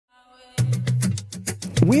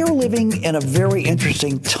We are living in a very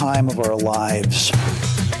interesting time of our lives.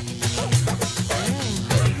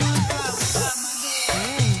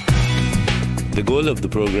 The goal of the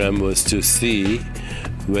program was to see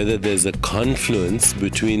whether there's a confluence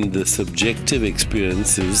between the subjective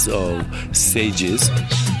experiences of sages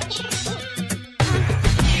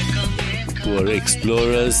who are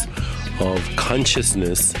explorers of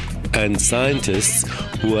consciousness and scientists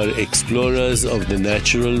who are explorers of the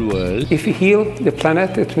natural world. If we heal the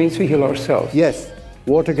planet, it means we heal ourselves. Yes,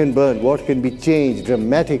 water can burn, water can be changed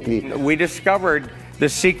dramatically. We discovered the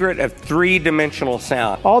secret of three-dimensional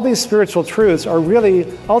sound. All these spiritual truths are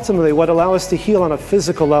really ultimately what allow us to heal on a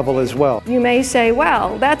physical level as well. You may say,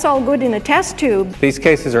 well, that's all good in a test tube. These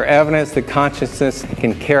cases are evidence that consciousness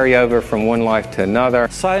can carry over from one life to another.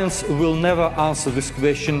 Science will never answer this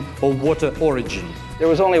question of water origin. There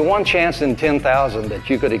was only one chance in 10,000 that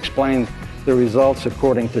you could explain the results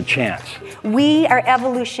according to chance. We are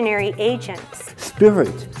evolutionary agents.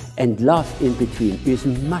 Spirit and love in between is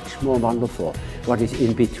much more wonderful. What is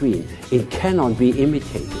in between, it cannot be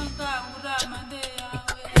imitated.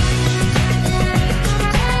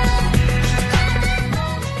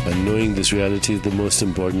 And knowing this reality is the most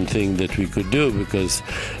important thing that we could do, because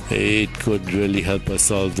it could really help us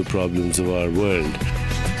solve the problems of our world.